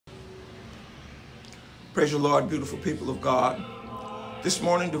Praise the Lord, beautiful people of God. This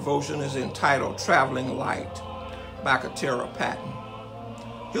morning devotion is entitled Traveling Light by Katara Patton.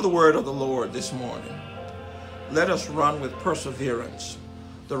 Hear the word of the Lord this morning. Let us run with perseverance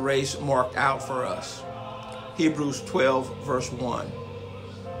the race marked out for us. Hebrews 12, verse 1.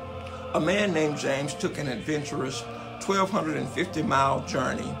 A man named James took an adventurous 1,250-mile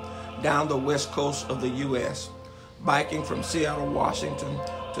journey down the west coast of the U.S., biking from Seattle, Washington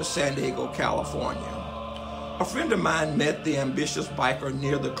to San Diego, California. A friend of mine met the ambitious biker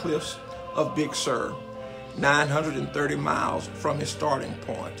near the cliffs of Big Sur, 930 miles from his starting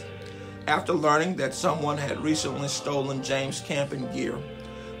point. After learning that someone had recently stolen James' camping gear,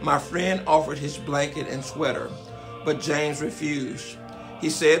 my friend offered his blanket and sweater, but James refused. He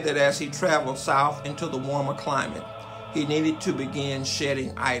said that as he traveled south into the warmer climate, he needed to begin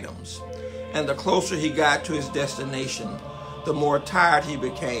shedding items. And the closer he got to his destination, the more tired he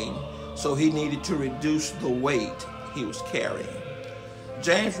became, so he needed to reduce the weight he was carrying.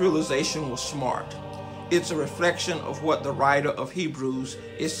 James' realization was smart. It's a reflection of what the writer of Hebrews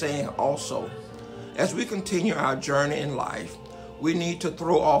is saying also. As we continue our journey in life, we need to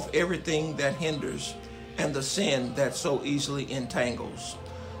throw off everything that hinders and the sin that so easily entangles.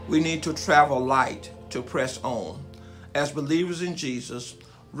 We need to travel light to press on. As believers in Jesus,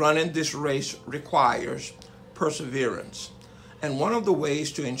 running this race requires perseverance. And one of the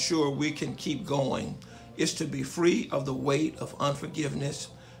ways to ensure we can keep going is to be free of the weight of unforgiveness,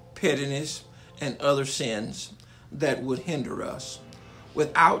 pettiness, and other sins that would hinder us.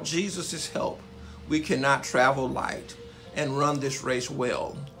 Without Jesus' help, we cannot travel light and run this race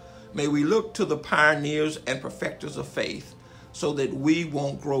well. May we look to the pioneers and perfecters of faith so that we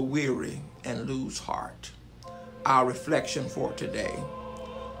won't grow weary and lose heart. Our reflection for today.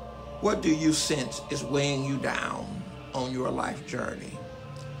 What do you sense is weighing you down on your life journey?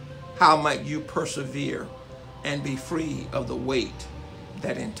 How might you persevere and be free of the weight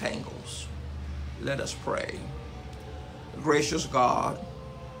that entangles? Let us pray. Gracious God,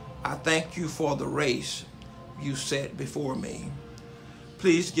 I thank you for the race you set before me.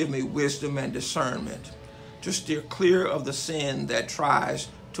 Please give me wisdom and discernment to steer clear of the sin that tries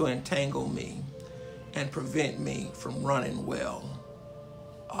to entangle me and prevent me from running well.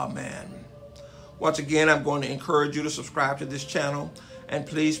 Amen. Once again, I'm going to encourage you to subscribe to this channel, and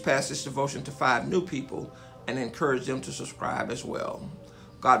please pass this devotion to 5 new people and encourage them to subscribe as well.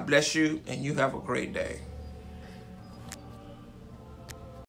 God bless you, and you have a great day.